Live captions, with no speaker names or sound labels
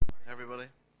everybody?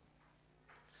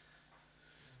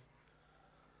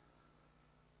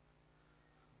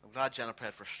 I'm glad Jenna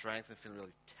prayed for strength and feeling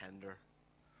really tender.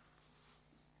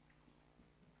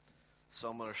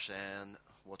 Some are saying,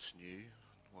 what's new?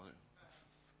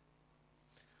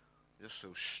 Just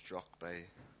so struck by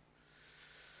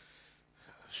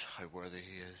how worthy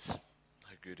he is,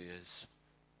 how good he is.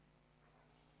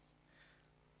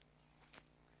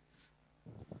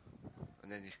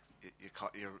 And then you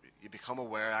become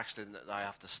aware actually that I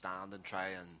have to stand and try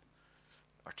and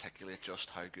articulate just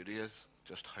how good he is,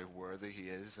 just how worthy he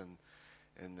is. And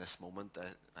in this moment,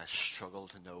 I struggle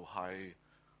to know how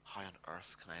on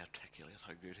earth can I articulate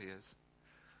how good he is?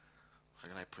 How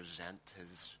can I present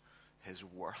his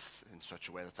worth in such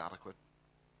a way that's adequate?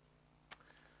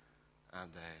 And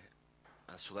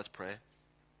so let's pray.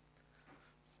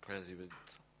 Pray that he would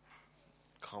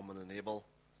come and enable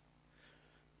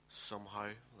somehow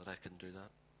that I can do that.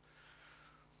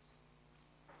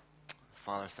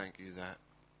 Father, thank you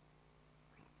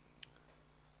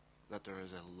that there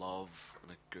is a love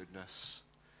and a goodness.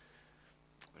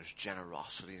 There's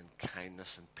generosity and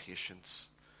kindness and patience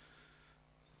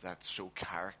that so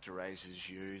characterizes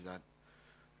you that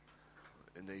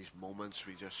in these moments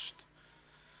where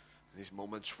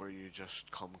you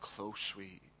just come close,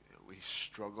 we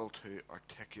struggle to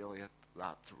articulate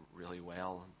that really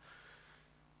well.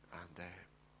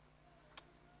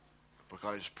 But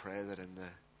God, I just pray that in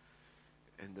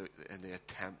the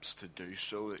attempts to do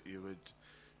so, that you would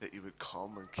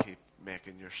come and keep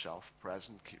making yourself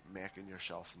present, keep making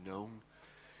yourself known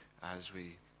as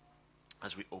we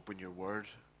open your word,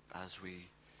 as we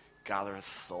gather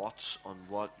thoughts on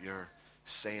what you're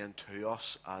saying to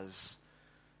us as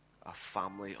a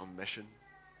family on mission.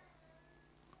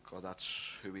 God,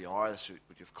 that's who we are. That's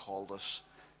what you've called us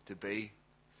to be.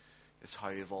 It's how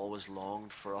you've always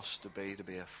longed for us to be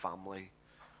a family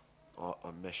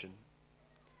on mission,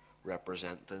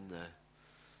 representing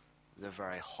the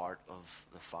very heart of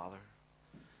the Father,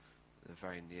 the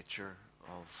very nature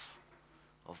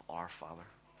of our Father.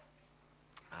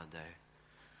 And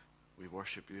we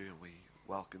worship you and we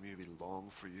welcome you, we long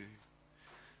for you.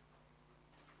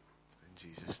 In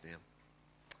Jesus' name.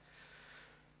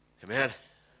 Amen.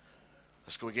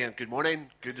 Let's go again. Good morning.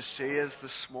 Good to see you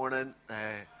this morning.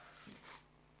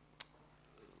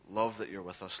 Love that you're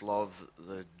with us. Love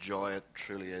the joy it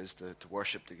truly is to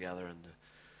worship together and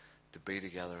to be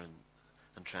together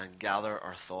and try and gather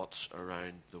our thoughts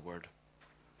around the Word.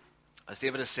 As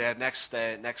David has said, next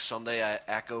Sunday I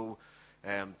echo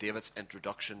David's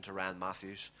introduction to Ryan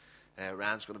Matthews.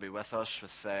 Ryan's going to be with us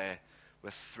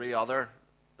with three other,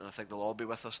 and I think they'll all be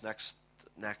with us next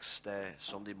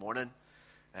Sunday morning,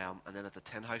 and then at the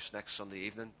Tin House next Sunday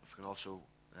evening. If we can also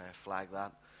flag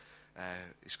that.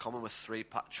 He's coming with three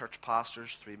church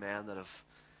pastors, three men that have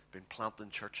been planting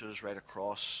churches right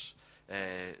across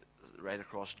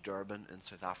Durban in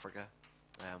South Africa,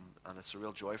 and it's a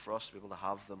real joy for us to be able to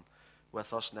have them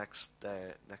with us next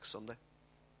Sunday.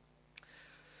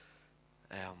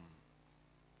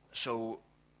 So,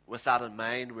 with that in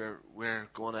mind, we're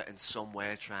going to in some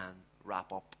way try and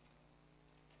wrap up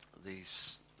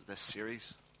this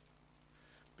series.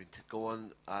 We've been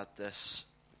going at this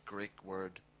Greek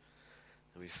word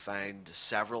that we find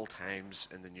several times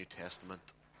in the New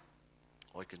Testament,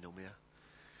 oikonomia,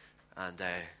 and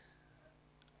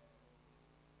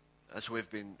so we've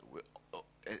been.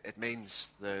 It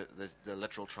means the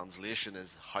literal translation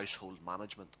is household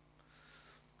management,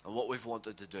 and what we've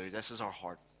wanted to do. This is our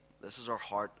heart. This is our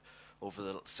heart over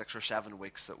the 6 or 7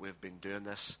 weeks that we've been doing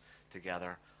this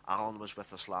together. Alan was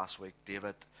with us last week.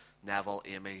 David, Neville,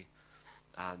 Amy,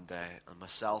 and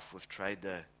myself. We've tried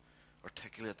to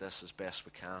articulate this as best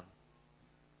we can.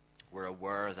 We're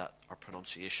aware that our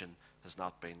pronunciation has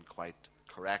not been quite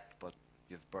correct, but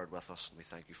you've bared with us, and we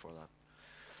thank you for that.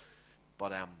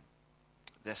 But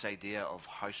this idea of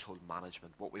household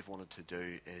management, what we've wanted to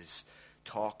do is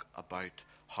talk about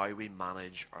how we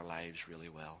manage our lives really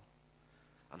well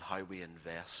and how we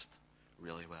invest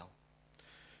really well.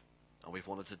 And we've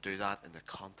wanted to do that in the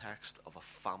context of a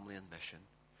family and mission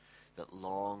that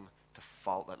longs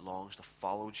to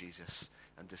follow Jesus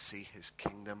and to see his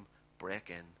kingdom break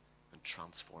in and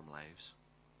transform lives.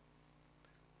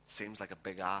 It seems like a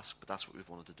big ask, but that's what we've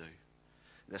wanted to do.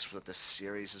 And this is what this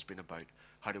series has been about.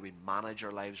 How do we manage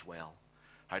our lives well?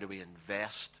 How do we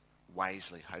invest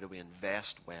wisely? How do we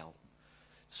invest well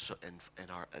in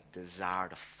our desire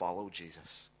to follow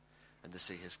Jesus and to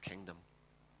see his kingdom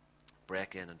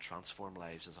break in and transform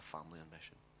lives as a family and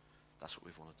mission? That's what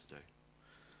we've wanted to do.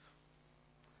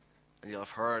 And you'll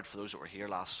have heard, for those that were here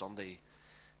last Sunday,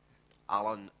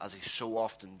 Alan, as he so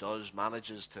often does,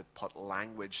 manages to put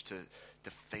language to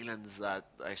feelings that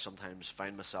I sometimes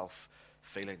find myself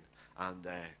feeling. And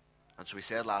so he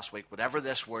said last week, whatever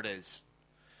this word is,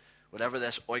 whatever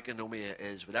this oikonomia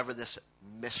is, whatever this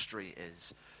mystery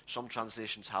is, some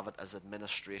translations have it as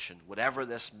administration. Whatever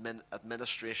this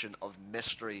administration of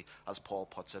mystery, as Paul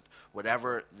puts it,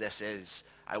 whatever this is,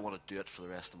 I want to do it for the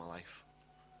rest of my life.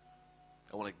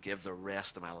 I want to give the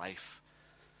rest of my life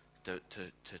to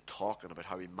talking about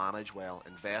how we manage well,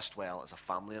 invest well as a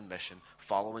family and mission,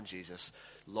 following Jesus,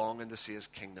 longing to see his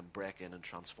kingdom break in and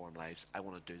transform lives. I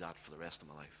want to do that for the rest of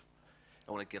my life.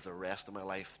 I want to give the rest of my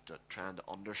life to trying to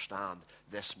understand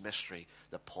this mystery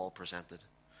that Paul presented.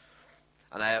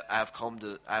 And I've come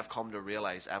to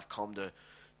realize, and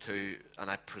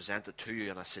I present it to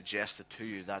you, and I suggest it to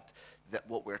you that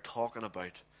what we're talking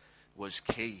about was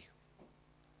key.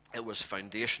 It was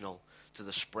foundational to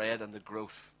the spread and the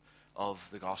growth of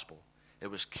the gospel. It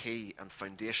was key and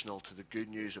foundational to the good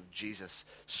news of Jesus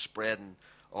spreading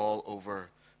all over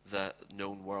the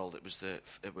known world.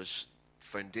 It was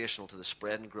foundational to the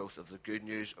spread and growth of the good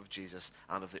news of Jesus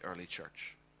and of the early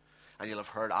church. And you'll have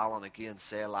heard Alan again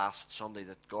say last Sunday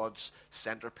that God's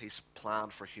centerpiece plan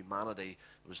for humanity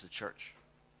was the church.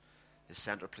 His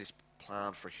centerpiece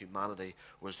plan for humanity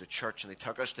was the church. And he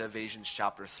took us to Ephesians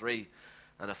chapter 3.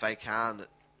 And if I can,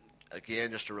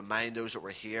 again, just to remind those that were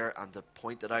here and to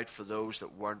point it out for those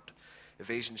that weren't,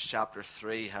 Ephesians chapter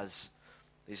 3 has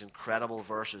these incredible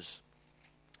verses.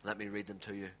 Let me read them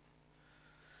to you.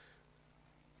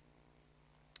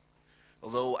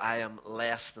 Although I am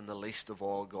less than the least of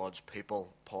all God's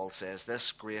people, Paul says,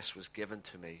 this grace was given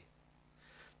to me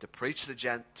to preach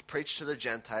to the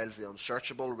Gentiles the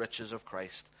unsearchable riches of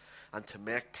Christ, and to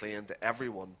make plain to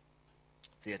everyone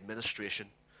the administration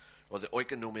or the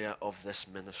oikonomia of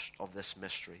this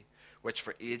mystery, which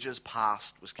for ages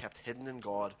past was kept hidden in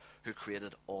God who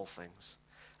created all things.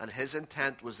 And his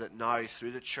intent was that now,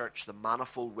 through the church, the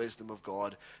manifold wisdom of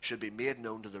God should be made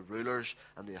known to the rulers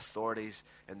and the authorities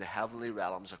in the heavenly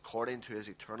realms, according to his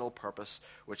eternal purpose,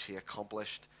 which he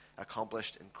accomplished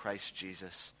in Christ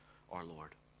Jesus our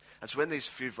Lord. And so in these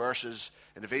few verses,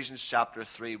 in Ephesians chapter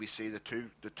 3, we see the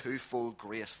twofold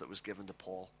grace that was given to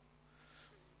Paul.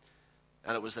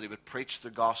 And it was that he would preach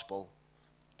the gospel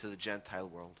to the Gentile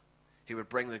world. He would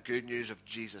bring the good news of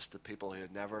Jesus to people who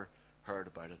had never heard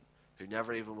about it, who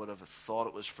never even would have thought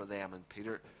it was for them. And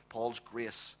Paul's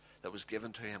grace that was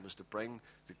given to him was to bring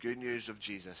the good news of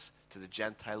Jesus to the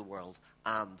Gentile world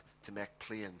and to make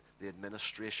plain the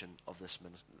administration of this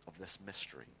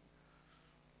mystery.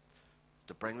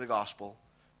 To bring the gospel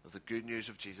of the good news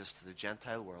of Jesus to the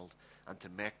Gentile world and to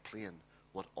make plain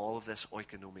what all of this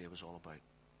oikonomia was all about.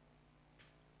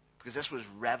 Because this was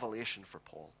revelation for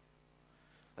Paul.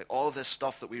 Like all of this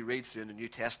stuff that we read through in the New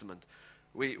Testament,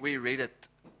 we read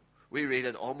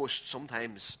it almost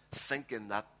sometimes thinking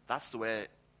that that's the way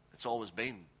it's always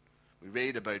been. We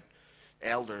read about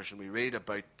elders and we read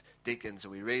about deacons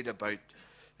and we read about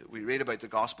the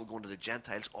gospel going to the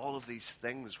Gentiles. All of these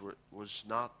things were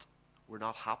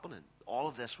not happening. All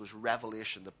of this was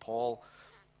revelation that Paul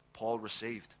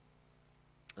received.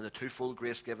 And the twofold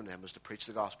grace given to him was to preach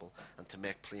the gospel and to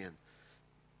make plain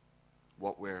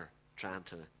what we're trying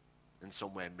to, in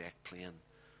some way, make plain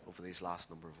over these last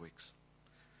number of weeks.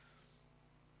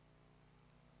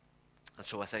 And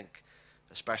so I think,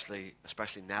 especially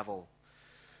Neville,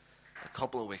 a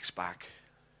couple of weeks back,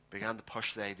 began to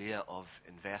push the idea of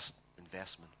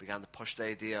investment, began to push the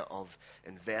idea of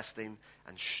investing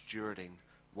and stewarding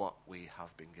what we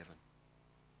have been given.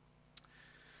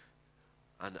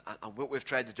 And what we've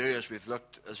tried to do as we've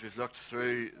looked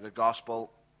through the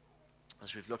gospel,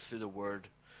 as we've looked through the word,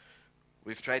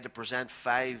 we've tried to present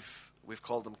 5, we've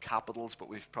called them capitals, but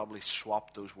we've probably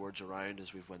swapped those words around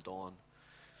as we've went on.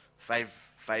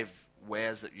 5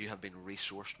 ways that you have been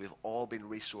resourced. We've all been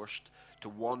resourced to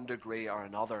one degree or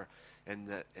another in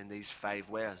these 5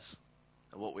 ways.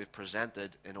 And what we've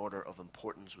presented in order of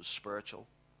importance was spiritual,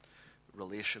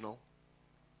 relational,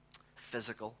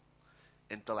 physical,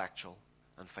 intellectual,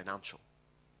 and financial.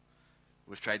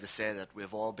 We've tried to say that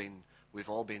we've all been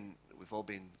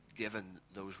given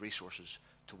those resources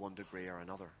to one degree or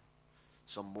another.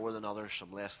 Some more than others,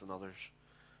 some less than others.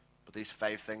 But these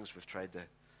 5 things we've tried to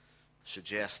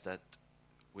suggest that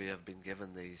we have been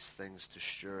given these things to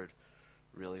steward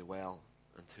really well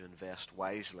and to invest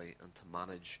wisely and to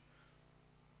manage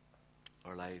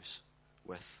our lives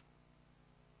with.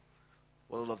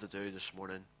 What I'd love to do this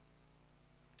morning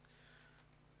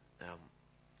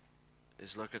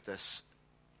is look at this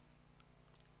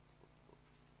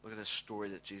story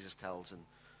that Jesus tells in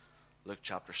Luke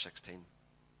chapter 16.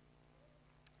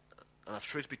 And if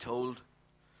truth be told,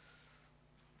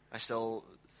 I still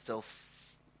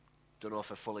don't know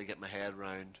if I fully get my head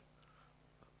around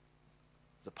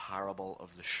the parable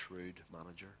of the shrewd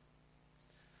manager.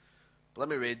 But let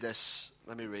me read this.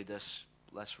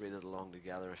 Let's read it along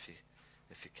together if you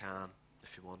can,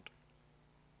 if you want.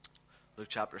 Luke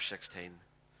chapter 16,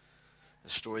 a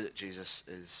story that Jesus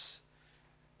is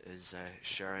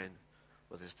sharing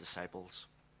with his disciples.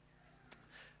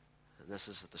 And this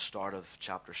is at the start of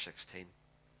chapter 16.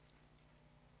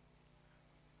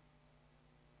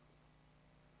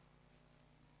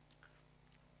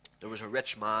 There was a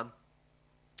rich man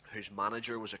whose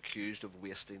manager was accused of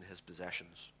wasting his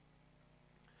possessions.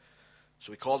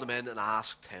 So he called him in and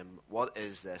asked him, "What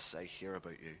is this I hear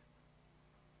about you?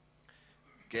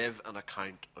 Give an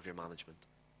account of your management.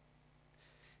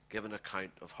 Give an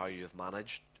account of how you have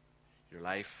managed your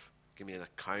life. Give me an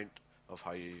account of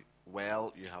how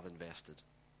well you have invested.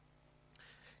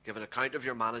 Give an account of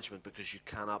your management, because you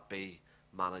cannot be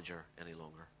manager any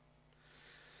longer."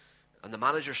 And the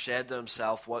manager said to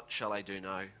himself, "What shall I do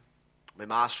now? My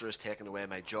master has taken away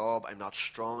my job. I'm not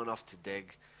strong enough to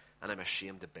dig, and I'm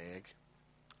ashamed to beg.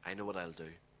 I know what I'll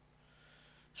do,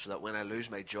 so that when I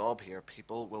lose my job here,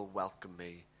 people will welcome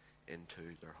me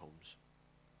into their homes."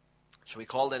 So he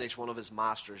called in each one of his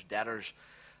master's debtors,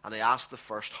 and he asked the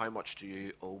first, "How much do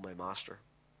you owe my master?"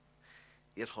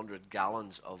 800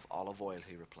 gallons of olive oil,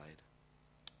 he replied.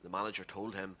 The manager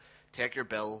told him, "Take your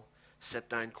bill, sit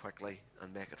down quickly,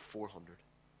 and make it 400.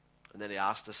 And then he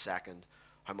asked the second,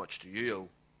 "How much do you owe?"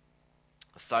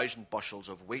 1,000 bushels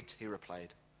of wheat, he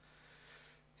replied.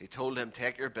 He told him,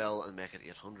 "Take your bill and make it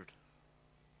 800.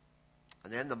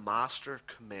 And then the master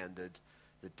commended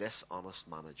the dishonest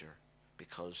manager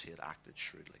because he had acted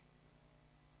shrewdly.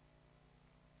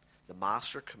 The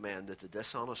master commended the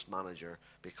dishonest manager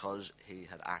because he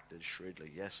had acted shrewdly.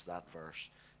 Yes, that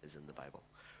verse is in the Bible.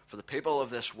 For the people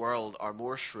of this world are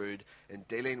more shrewd in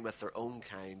dealing with their own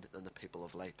kind than the people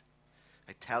of light.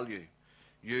 I tell you,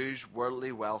 use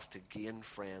worldly wealth to gain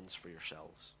friends for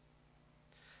yourselves,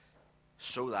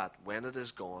 so that when it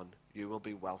is gone, you will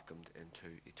be welcomed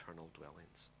into eternal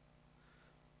dwellings.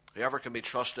 Whoever can be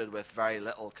trusted with very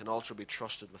little can also be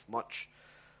trusted with much.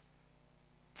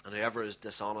 And whoever is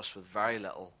dishonest with very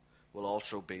little will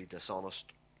also be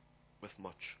dishonest with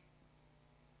much.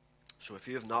 So if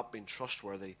you have not been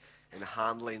trustworthy in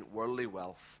handling worldly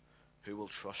wealth, who will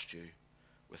trust you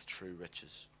with true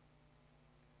riches?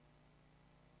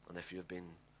 And if you have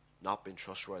not been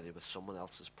trustworthy with someone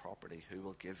else's property, who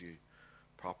will give you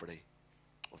property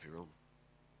of your own?"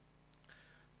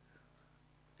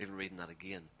 Even reading that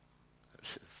again, I'm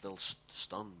still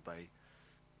stunned by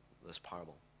this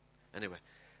parable. Anyway,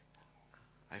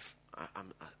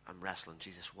 I'm wrestling.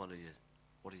 Jesus, what are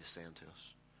you saying to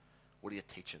us? What are you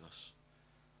teaching us?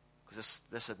 Because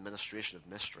this administration of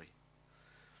mystery,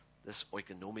 this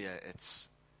oikonomia,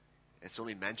 it's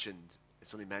only mentioned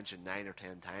 9 or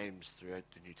 10 times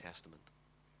throughout the New Testament.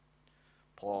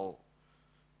 Paul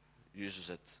uses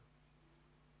it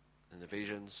in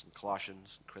Ephesians and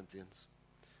Colossians and Corinthians.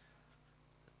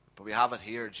 But we have it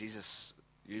here. Jesus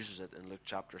uses it in Luke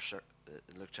chapter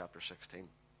 16.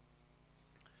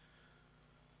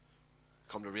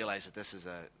 Come to realize that this is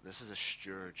a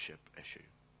stewardship issue.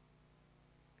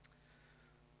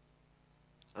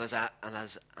 And as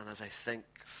I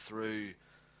think through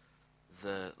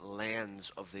the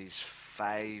lens of these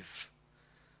five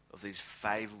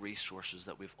resources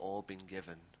that we've all been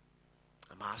given,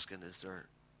 I'm asking, is there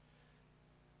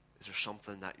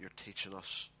something that you're teaching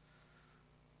us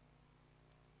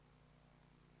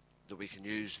that we can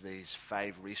use these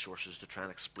 5 resources to try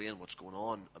and explain what's going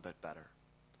on a bit better?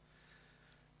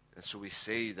 And so we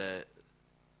see that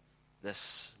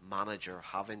this manager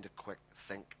having to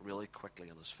think really quickly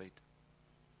on his feet.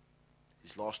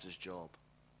 He's lost his job.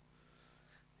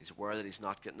 He's aware that he's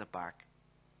not getting it back.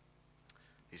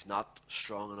 He's not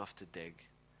strong enough to dig,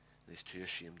 and he's too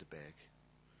ashamed to beg.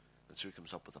 And so he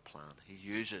comes up with a plan. He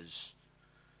uses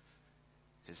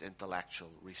his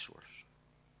intellectual resource.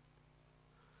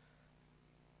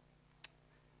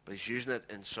 But he's using it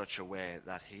in such a way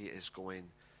that he is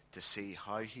going to see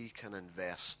how he can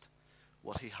invest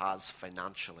what he has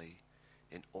financially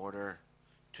in order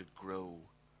to grow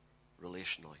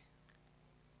relationally.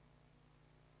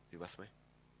 You with me?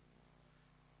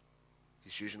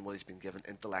 He's using what he's been given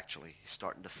intellectually. He's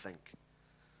starting to think,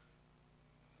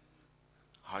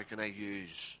 how can I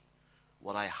use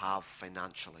what I have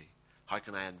financially? How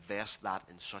can I invest that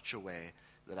in such a way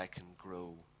that I can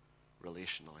grow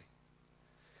relationally?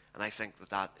 And I think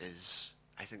that is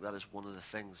one of the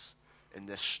things in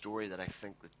this story that I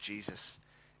think that Jesus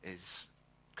is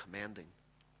commending.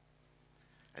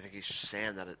 I think he's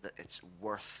saying that it's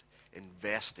worth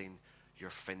investing your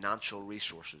financial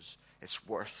resources. It's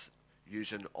worth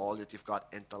using all that you've got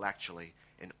intellectually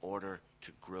in order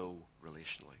to grow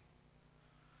relationally.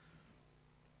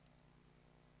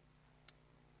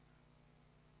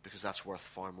 Because that's worth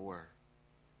far more.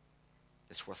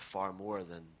 It's worth far more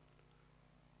than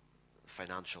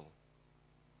financial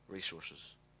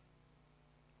resources.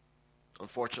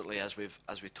 Unfortunately, as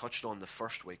we touched on the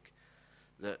first week,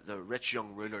 the rich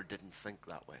young ruler didn't think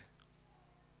that way.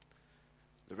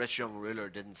 The rich young ruler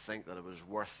didn't think that it was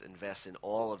worth investing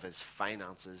all of his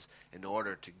finances in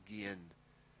order to gain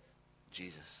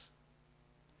Jesus.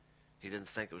 He didn't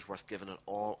think it was worth giving it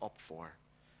all up for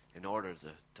in order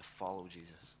to follow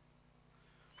Jesus.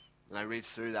 And I read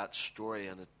through that story,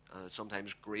 and it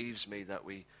sometimes grieves me that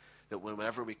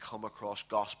whenever we come across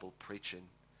gospel preaching,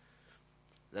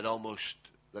 that almost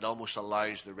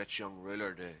allows the rich young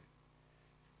ruler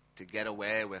to get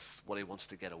away with what he wants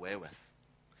to get away with.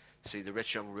 See, the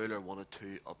rich young ruler wanted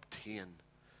to obtain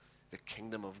the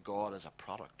kingdom of God as a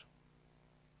product.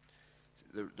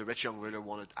 The rich young ruler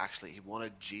wanted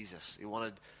Jesus. He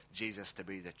wanted Jesus to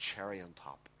be the cherry on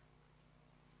top.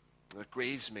 And it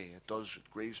grieves me. It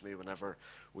grieves me whenever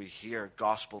we hear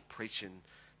gospel preaching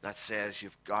that says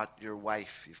you've got your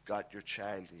wife, you've got your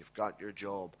child, you've got your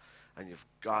job, and you've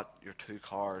got your 2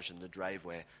 cars in the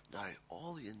driveway. Now,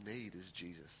 all you need is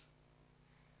Jesus.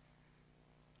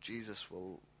 Jesus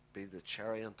will be the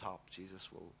cherry on top.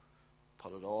 Jesus will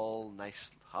put it all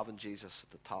nice. Having Jesus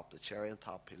at the top, the cherry on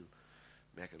top, he'll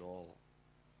make it all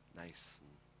nice and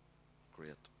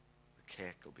great. The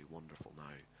cake will be wonderful now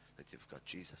that you've got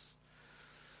Jesus.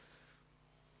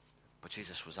 But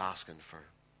Jesus was asking for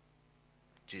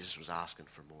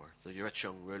more. The rich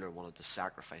young ruler wanted to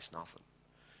sacrifice nothing.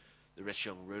 The rich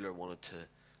young ruler wanted to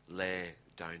lay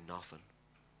down nothing.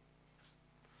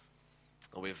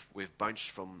 And we've bounced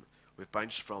from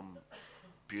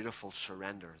beautiful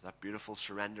surrender, that beautiful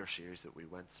surrender series that we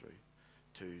went through,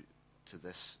 to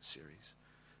this series.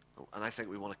 And I think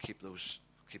we want to keep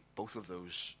both of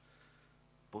those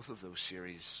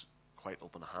series quite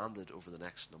open-handed over the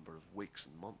next number of weeks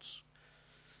and months.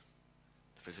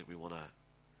 It feels like we want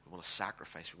to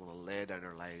sacrifice, we want to lay down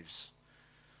our lives.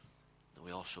 And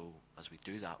we also, as we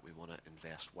do that, we want to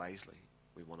invest wisely.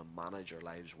 We want to manage our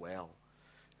lives well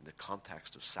in the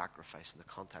context of sacrifice, in the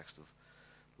context of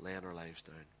laying our lives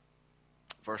down.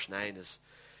 Verse 9 is,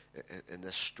 in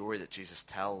this story that Jesus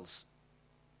tells,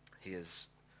 he is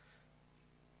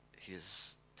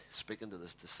speaking to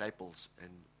his disciples in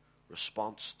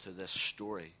response to this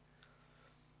story.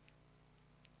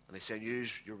 And he's saying,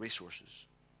 use your resources.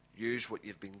 Use what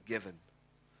you've been given.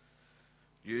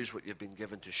 Use what you've been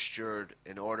given to steward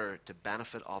in order to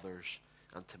benefit others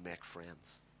and to make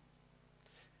friends.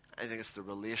 I think it's the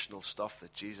relational stuff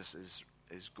that Jesus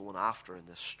is going after in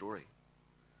this story.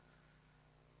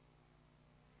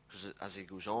 Because as he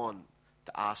goes on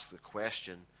to ask the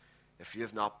question, if you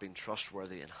have not been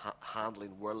trustworthy in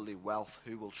handling worldly wealth,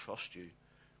 who will trust you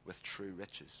with true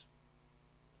riches?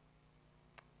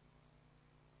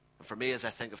 And for me, as I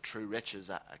think of true riches,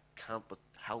 I can't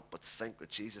help but think that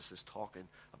Jesus is talking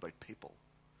about people.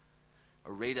 I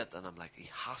read it and I'm like, he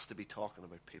has to be talking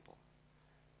about people.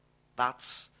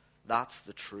 That's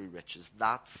the true riches.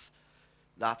 That's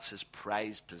his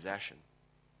prized possession.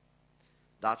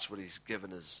 That's what he's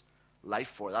given his life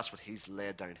for. That's what he's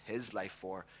laid down his life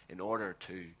for in order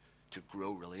to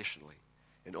grow relationally,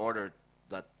 in order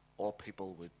that all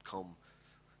people would come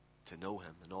to know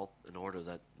him, in order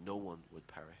that no one would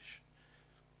perish.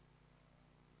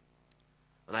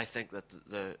 And I think that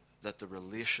the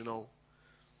relational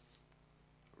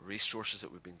resources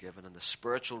that we've been given and the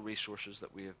spiritual resources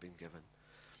that we have been given,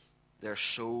 they're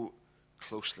so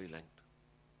closely linked.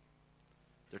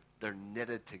 They're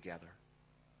knitted together.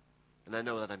 And I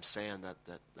know that I'm saying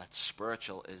that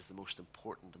spiritual is the most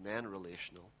important, and then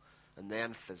relational, and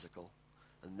then physical,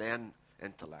 and then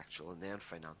intellectual, and then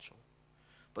financial.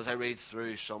 But as I read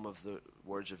through some of the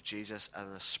words of Jesus,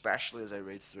 and especially as I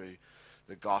read through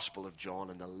the Gospel of John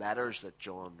and the letters that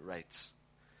John writes,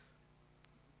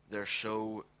 they're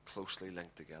so closely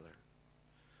linked together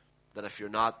that if you're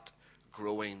not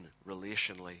growing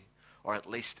relationally, or at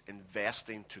least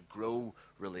investing to grow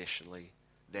relationally,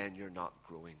 then you're not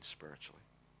growing spiritually.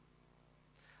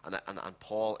 And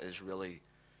Paul is really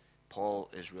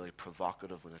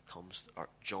provocative when it comes, or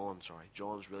John's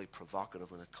really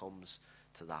provocative when it comes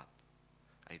to that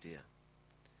idea.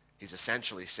 He's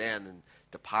essentially saying, and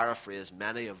to paraphrase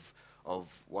many of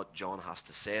what John has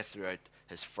to say throughout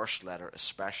his first letter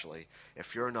especially,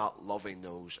 if you're not loving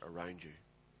those around you,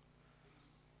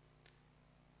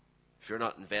 if you're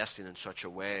not investing in such a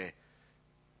way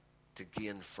to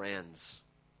gain friends,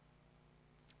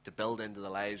 to build into the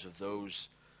lives of those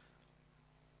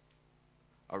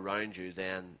around you,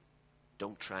 then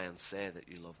don't try and say that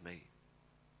you love me.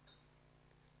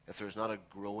 If there's not a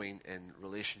growing in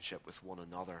relationship with one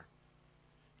another,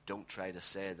 don't try to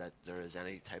say that there is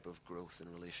any type of growth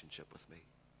in relationship with me.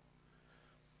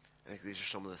 I think these are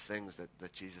some of the things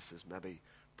that Jesus is maybe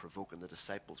provoking the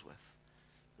disciples with.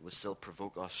 It would still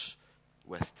provoke us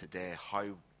with today.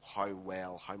 How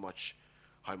much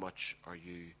are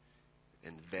you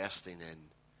investing in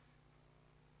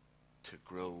to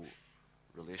grow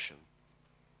relational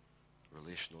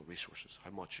resources? How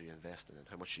much are you investing in?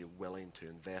 How much are you willing to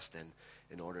invest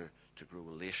in order to grow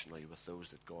relationally with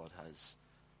those that God has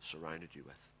surrounded you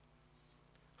with?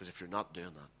 Because if you're not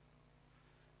doing that,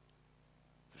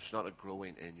 if there's not a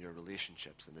growing in your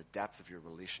relationships and the depth of your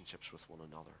relationships with one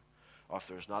another, or if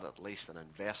there's not at least an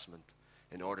investment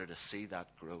in order to see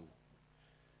that grow,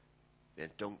 then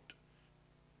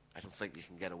I don't think you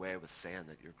can get away with saying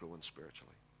that you're growing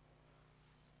spiritually.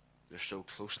 They're so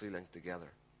closely linked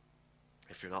together.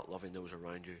 If you're not loving those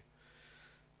around you,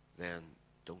 then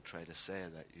don't try to say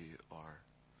that you are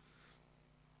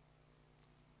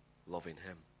loving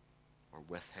him or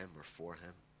with him or for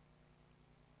him.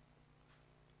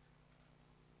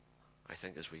 I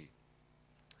think as we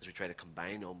try to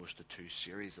combine almost the two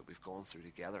series that we've gone through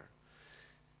together,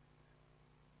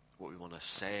 what we want to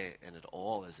say in it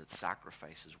all is that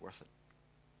sacrifice is worth it.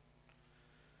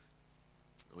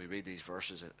 We read these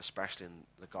verses, especially in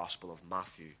the Gospel of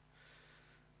Matthew,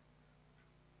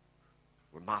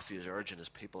 where Matthew is urging his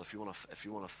people: if you want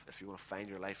to find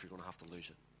your life, you're going to have to lose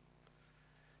it.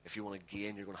 If you want to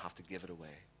gain, you're going to have to give it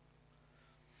away.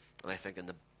 And I think in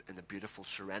the beautiful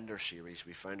surrender series,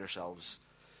 we found ourselves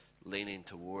leaning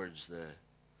towards the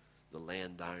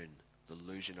laying down, the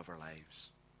losing of our lives.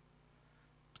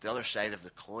 But the other side of the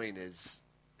coin is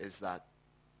that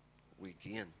we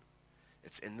gain.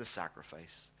 It's in the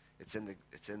sacrifice. It's in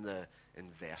the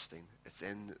investing. It's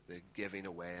in the giving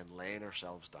away and laying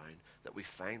ourselves down that we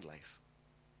find life.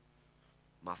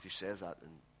 Matthew says that in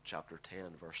chapter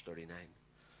 10, verse 39.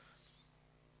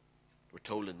 We're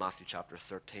told in Matthew chapter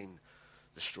 13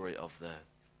 the story of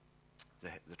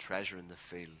the treasure in the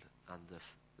field and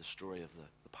the story of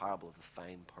the parable of the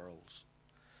fine pearls.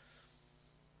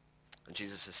 And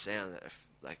Jesus is saying that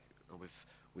if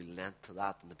we lent to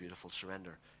that in the beautiful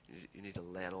surrender, you need to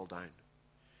lay it all down.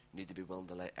 You need to be willing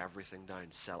to lay everything down,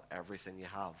 sell everything you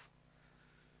have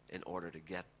in order to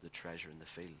get the treasure in the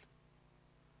field.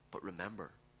 But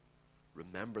remember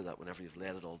that whenever you've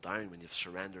laid it all down, when you've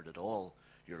surrendered it all,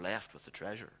 you're left with the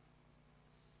treasure.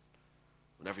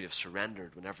 Whenever you've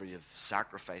surrendered, whenever you've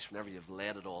sacrificed, whenever you've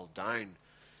laid it all down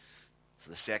for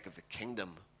the sake of the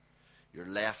kingdom, you're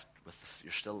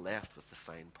still left with the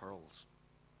fine pearls.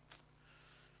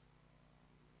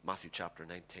 Matthew chapter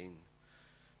 19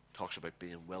 talks about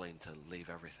being willing to leave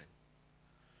everything.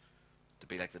 To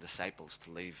be like the disciples,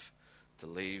 to leave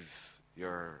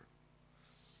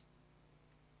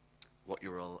what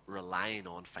you're relying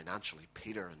on financially.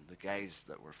 Peter and the guys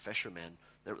that were fishermen,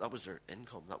 that was their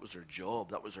income, that was their job,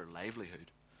 that was their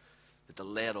livelihood. That to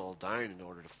lay it all down in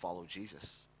order to follow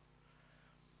Jesus.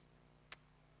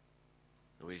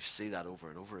 And we see that over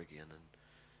and over again,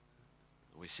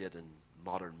 and we see it in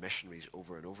modern missionaries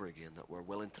over and over again, that we're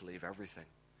willing to leave everything,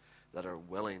 that are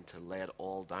willing to lay it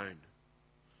all down.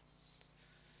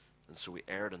 And so we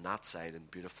erred on that side in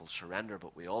beautiful surrender,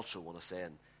 but we also want to say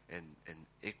in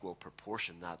equal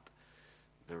proportion that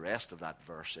the rest of that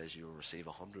verse says you will receive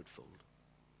 100-fold.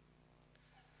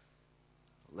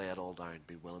 Lay it all down,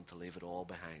 be willing to leave it all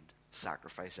behind,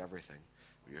 sacrifice everything,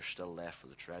 but you're still left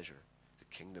with the treasure. The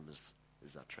kingdom is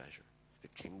that treasure. The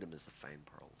kingdom is the fine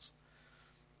pearls.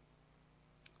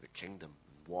 The kingdom,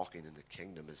 walking in the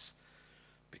kingdom, is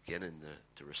beginning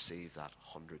to receive that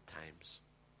 100 times.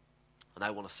 And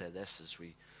I want to say this as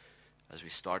we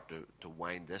start to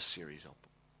wind this series up,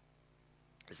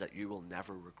 is that you will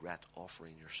never regret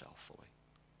offering yourself fully.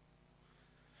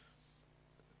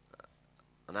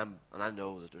 And I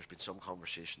know that there's been some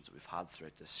conversations that we've had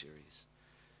throughout this series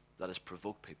that has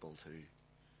provoked people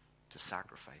to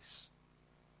sacrifice,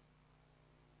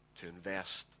 to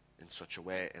invest in such a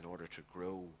way in order to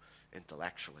grow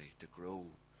intellectually, to grow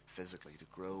physically, to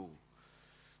grow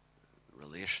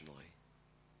relationally.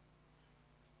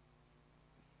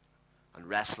 And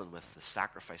wrestling with the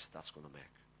sacrifice that's going to make.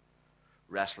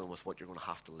 Wrestling with what you're going to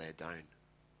have to lay down.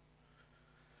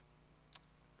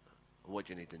 And what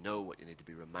you need to know, what you need to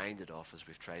be reminded of, as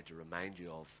we've tried to remind you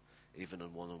of, even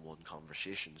in one-on-one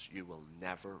conversations, you will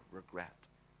never regret.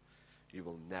 you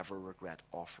will never regret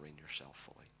offering yourself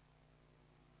fully.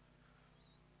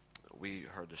 We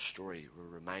heard the story,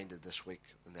 we're reminded this week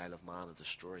in the Isle of Man of the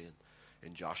story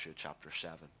in Joshua chapter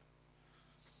 7,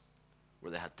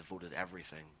 where they had devoted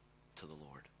everything to the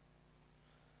Lord.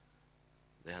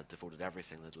 They had devoted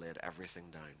everything, they'd laid everything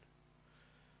down.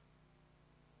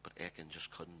 But Achan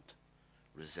just couldn't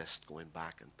resist going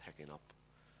back and picking up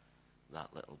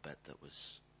that little bit that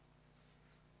was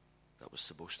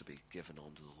supposed to be given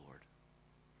unto the Lord.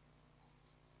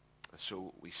 And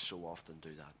so we so often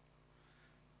do that.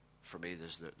 For me,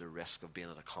 there's the risk of being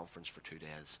at a conference for 2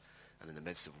 days, and in the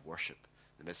midst of worshiping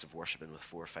with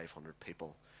 400 or 500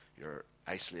 people, you're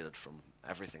isolated from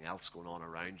everything else going on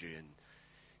around you, and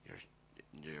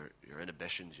your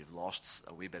inhibitions, you've lost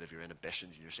a wee bit of your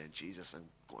inhibitions, and you're saying, Jesus, I'm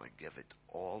going to give it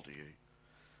all to you.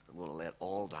 I'm going to lay it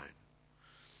all down.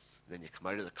 And then you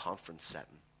come out of the conference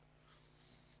setting,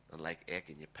 and like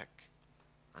Achan, you pick,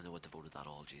 I know I devoted that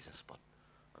all, Jesus, but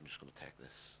I'm just going to take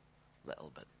this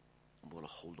little bit. I'm going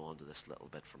to hold on to this little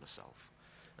bit for myself.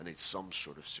 I need some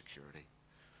sort of security.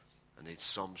 I need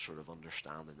some sort of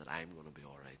understanding that I'm going to be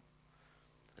all right.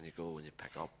 And you go and you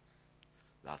pick up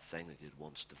that thing that you'd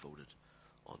once devoted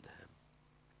unto him.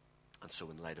 And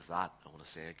so in light of that, I want to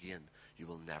say again, you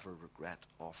will never regret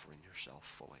offering yourself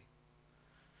fully.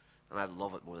 And I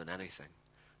love it more than anything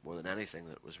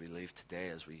that as we leave today,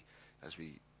 as we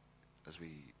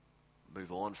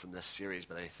move on from this series,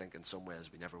 but I think in some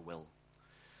ways we never will.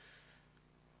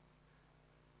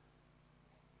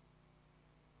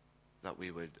 That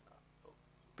we would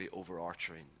be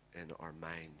overarching in our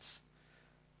minds,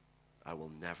 I will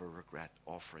never regret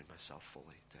offering myself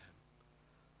fully to him.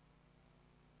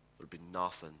 There would be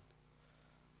nothing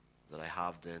that I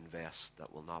have to invest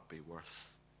that will not be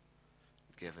worth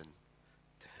giving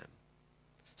to him.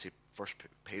 See, 1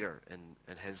 Peter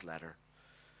in his letter,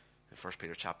 in 1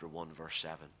 Peter chapter 1 verse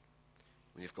 7,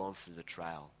 when you've gone through the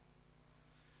trial,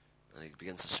 and he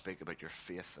begins to speak about your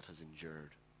faith that has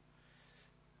endured.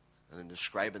 And in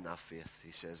describing that faith,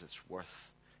 he says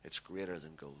it's greater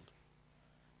than gold.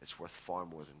 It's worth far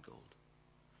more than gold.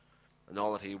 And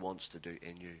all that he wants to do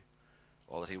in you,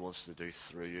 all that he wants to do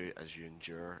through you as you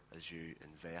endure, as you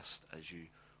invest, as you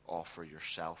offer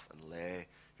yourself and lay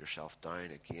yourself down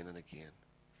again and again,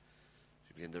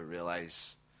 you begin to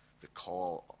realize the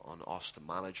call on us to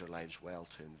manage our lives well,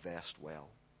 to invest well.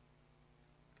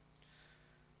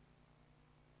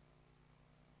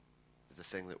 The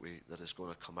thing that is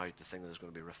going to come out, the thing that is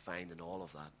going to be refined in all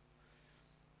of that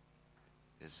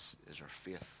is our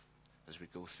faith as we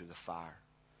go through the fire.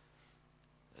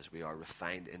 As we are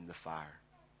refined in the fire,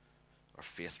 our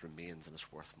faith remains and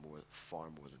it's worth far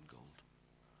more than gold.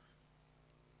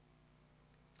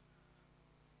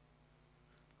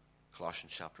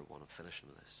 Colossians chapter 1, I'm finishing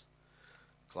with this.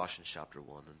 Colossians chapter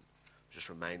 1, and I'm just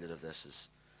reminded of this as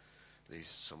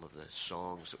some of the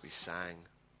songs that we sang.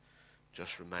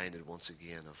 Just reminded once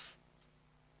again of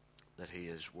that he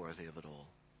is worthy of it all,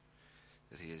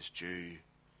 that he is due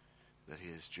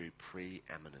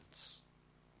preeminence,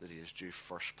 that he is due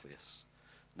first place,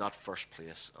 not first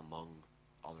place among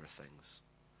other things,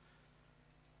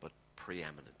 but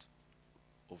preeminent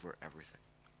over everything,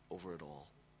 over it all.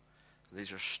 And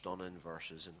these are stunning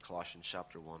verses in Colossians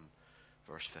chapter 1,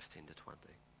 verse 15 to 20.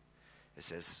 It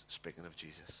says, speaking of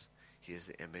Jesus, he is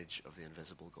the image of the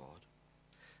invisible God,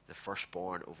 the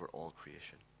firstborn over all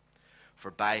creation. For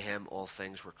by him all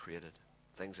things were created,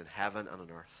 things in heaven and on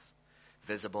earth,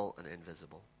 visible and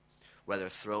invisible. Whether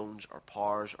thrones or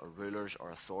powers or rulers or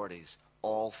authorities,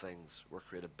 all things were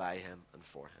created by him and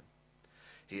for him.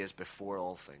 He is before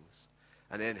all things,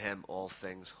 and in him all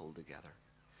things hold together.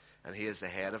 And he is the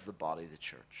head of the body, the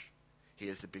church. He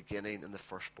is the beginning and the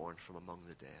firstborn from among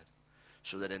the dead,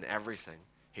 so that in everything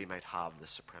he might have the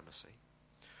supremacy.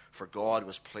 For God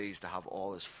was pleased to have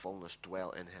all his fullness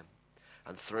dwell in him,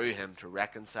 and through him to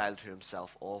reconcile to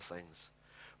himself all things,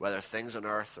 whether things on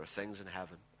earth or things in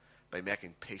heaven, by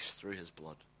making peace through his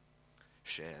blood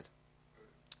shed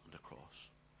on the cross.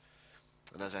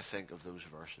 And as I think of those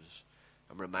verses,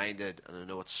 I'm reminded, and I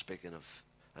know it's speaking of,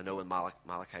 I know in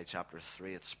Malachi chapter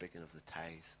 3 it's speaking of the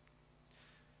tithe.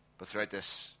 But throughout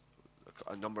this,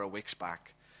 a number of weeks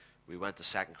back, we went to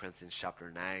 2 Corinthians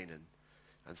chapter 9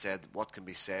 and said what can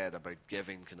be said about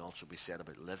giving can also be said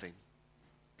about living.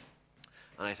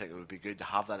 And I think it would be good to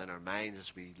have that in our minds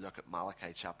as we look at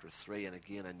Malachi chapter 3. And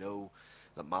again, I know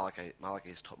that Malachi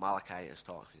is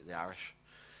talking, the Irish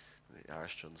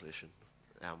translation,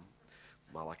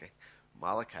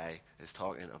 Malachi is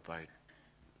talking about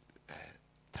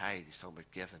tithe. He's talking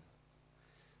about giving.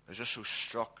 I was just so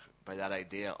struck by that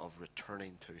idea of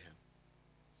returning to him.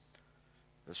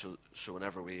 And so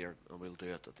whenever we are, and we'll do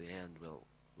it at the end, we'll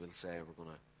say we're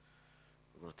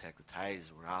gonna take the tithes,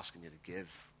 and we're asking you to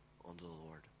give unto the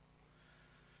Lord.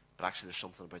 But actually, there's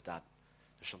something about that.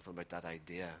 There's something about that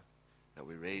idea that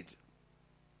we read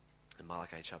in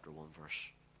Malachi chapter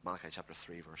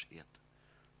 3, verse 8.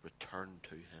 Return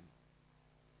to Him.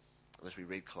 And as we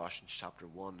read Colossians chapter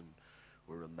 1, and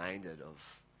we're reminded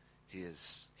of He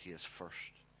is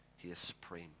first. He is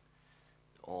supreme.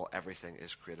 Everything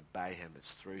is created by Him.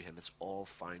 It's through Him. It's all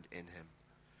found in Him.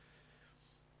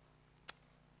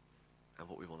 And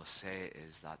what we want to say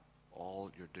is that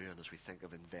all you're doing, as we think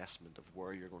of investment, of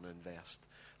where you're going to invest,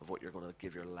 of what you're going to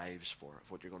give your lives for, of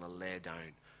what you're going to lay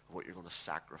down, of what you're going to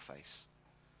sacrifice,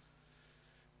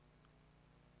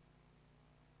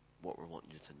 what we're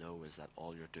wanting you to know is that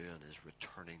all you're doing is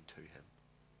returning to Him.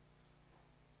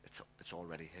 It's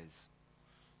already His.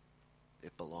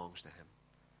 It belongs to Him.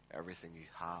 Everything you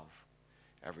have,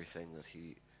 everything that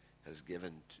He has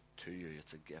given to you,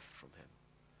 it's a gift from Him.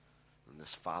 And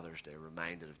this Father's Day,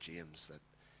 reminded of James that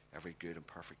every good and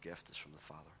perfect gift is from the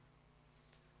Father.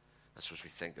 And so as we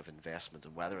think of investment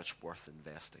and whether it's worth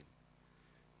investing,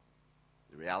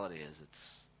 the reality is it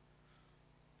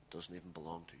doesn't even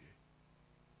belong to you.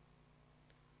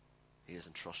 He has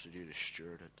entrusted you to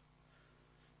steward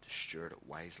it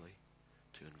wisely,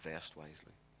 to invest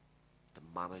wisely, to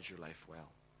manage your life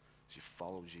well as you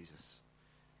follow Jesus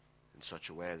in such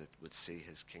a way that would see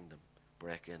His kingdom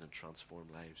break in and transform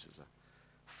lives as a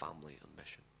family on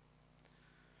mission.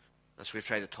 And so we've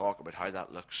tried to talk about how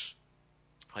that looks,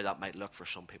 how that might look for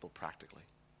some people practically.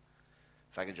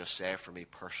 If I can just say for me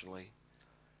personally,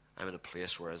 I'm in a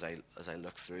place where as I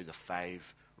look through the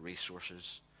 5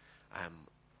 resources,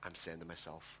 I'm saying to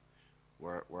myself,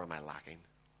 where am I lacking?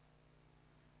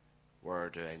 Where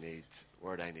do I need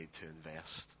to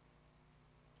invest?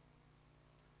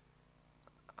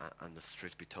 And the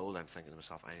truth be told, I'm thinking to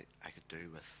myself, I could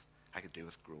do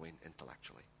with growing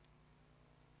intellectually.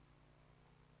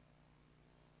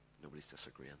 Nobody's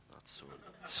disagreeing. That's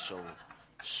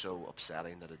so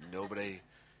upsetting that nobody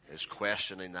is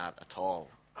questioning that at all.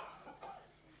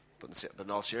 But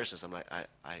in all seriousness, I'm like, I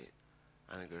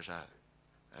think there's a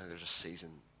season.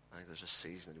 I think there's a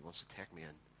season that He wants to take me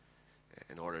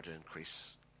in order to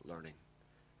increase learning,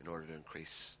 in order to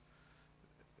increase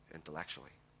intellectually.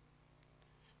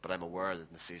 But I'm aware that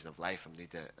in the season of life, I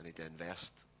need to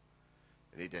invest.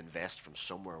 I need to invest from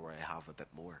somewhere where I have a bit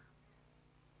more.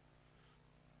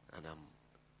 And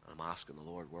I'm asking the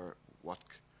Lord,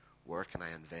 where can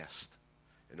I invest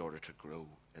in order to grow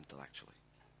intellectually?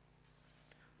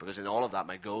 Because in all of that,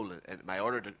 my goal,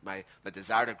 my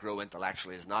desire to grow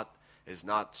intellectually is not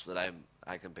so that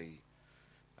I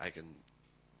can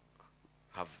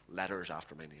have letters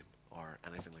after my name or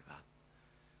anything like that.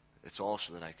 It's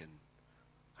also that I can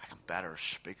better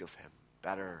speak of Him,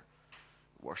 better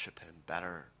worship Him,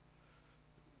 better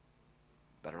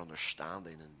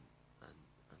understanding and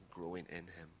growing in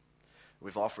Him.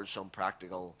 We've offered some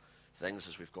practical things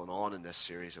as we've gone on in this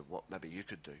series of what maybe you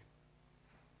could do.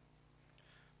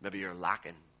 Maybe you're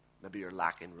lacking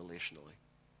relationally.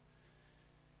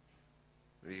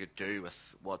 Maybe you could do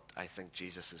with what I think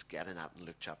Jesus is getting at in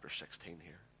Luke chapter 16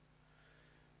 here.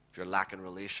 If you're lacking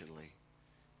relationally,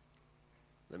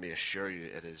 let me assure you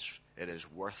it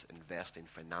is worth investing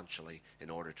financially in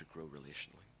order to grow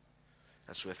relationally.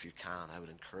 And so if you can, I would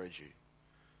encourage you,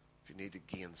 if you need to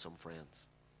gain some friends.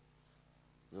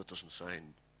 I know it doesn't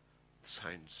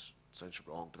sounds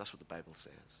wrong, but that's what the Bible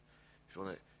says. If you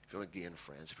want to gain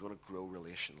friends, if you want to grow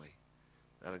relationally,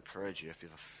 I'd encourage you, if you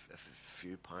have a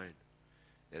few pound,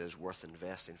 it is worth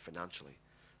investing financially.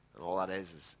 And all that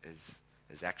is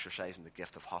exercising the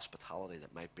gift of hospitality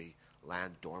that might be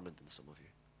lying dormant in some of you.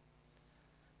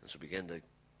 And so begin to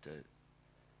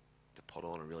put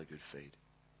on a really good feed.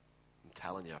 I'm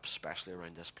telling you, especially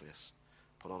around this place,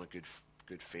 put on a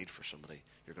good feed for somebody.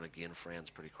 You're going to gain friends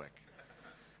pretty quick.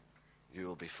 You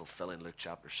will be fulfilling Luke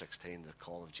chapter 16, the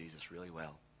call of Jesus, really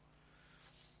well.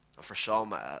 And for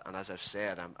some, and as I've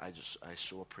said, I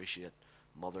so appreciate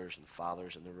mothers and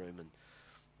fathers in the room,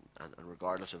 and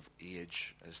regardless of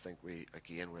age, I just think we're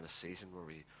in a season where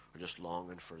we are just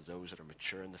longing for those that are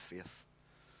mature in the faith,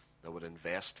 that would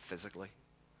invest physically,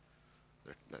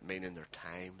 meaning their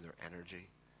time, their energy,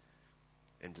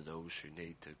 into those who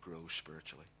need to grow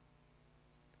spiritually.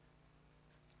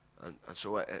 And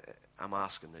so I'm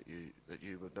asking that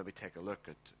you would maybe take a look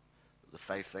at the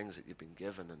 5 things that you've been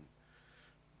given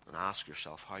and ask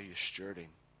yourself, how are you stewarding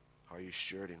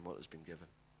what has been given?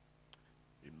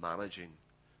 Are you managing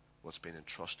what's been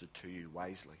entrusted to you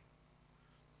wisely?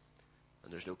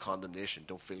 And there's no condemnation.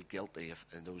 Don't feel guilty if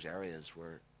in those areas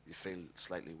where you feel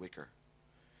slightly weaker.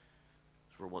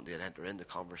 We're wanting to enter into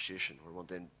conversation. We're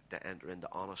wanting to enter into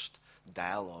honest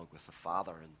dialogue with the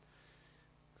Father. And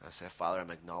I say, Father, I'm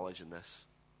acknowledging this.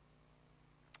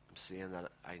 I'm seeing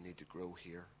that I need to grow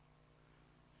here.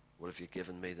 What have you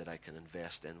given me that I can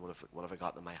invest in? What have I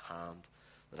got in my hand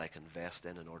that I can invest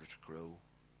in order to grow?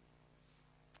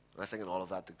 And I think in all of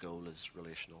that, the goal is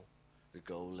relational. The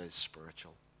goal is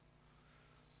spiritual.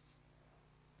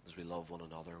 As we love one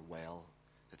another well,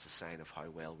 it's a sign of how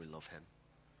well we love him.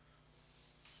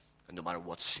 And no matter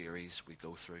what series we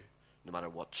go through, no matter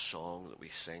what song that we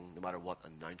sing, no matter what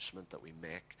announcement that we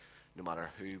make, no matter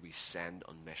who we send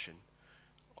on mission,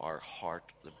 our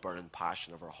heart, the burning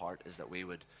passion of our heart is that we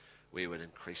would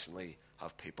increasingly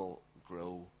have people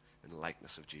grow in the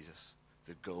likeness of Jesus.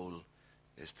 The goal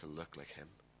is to look like him.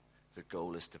 The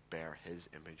goal is to bear his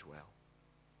image well.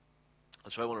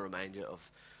 And so I want to remind you of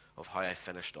how I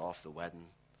finished off the wedding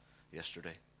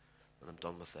yesterday. And I'm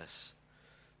done with this.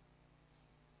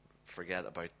 Forget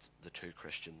about the two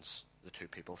Christians, the two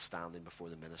people standing before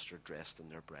the minister dressed in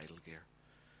their bridal gear.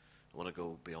 I want to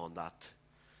go beyond that.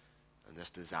 And this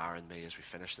desire in me as we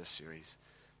finish this series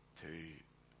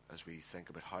as we think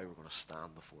about how we're going to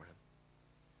stand before him.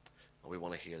 And we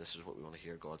want to hear, this is what we want to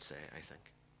hear God say, I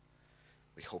think.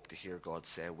 We hope to hear God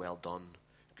say, well done,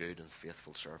 good and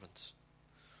faithful servants.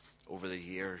 Over the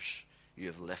years, you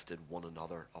have lifted one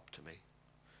another up to me.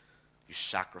 You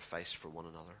sacrificed for one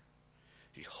another.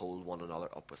 You hold one another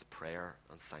up with prayer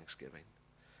and thanksgiving.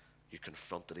 You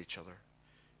confronted each other.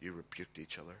 You rebuked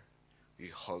each other.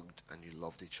 You hugged and you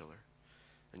loved each other.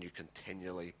 And you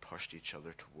continually pushed each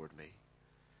other toward me.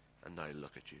 And now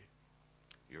look at you.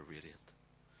 You're radiant.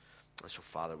 And so,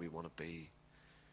 Father, we want to be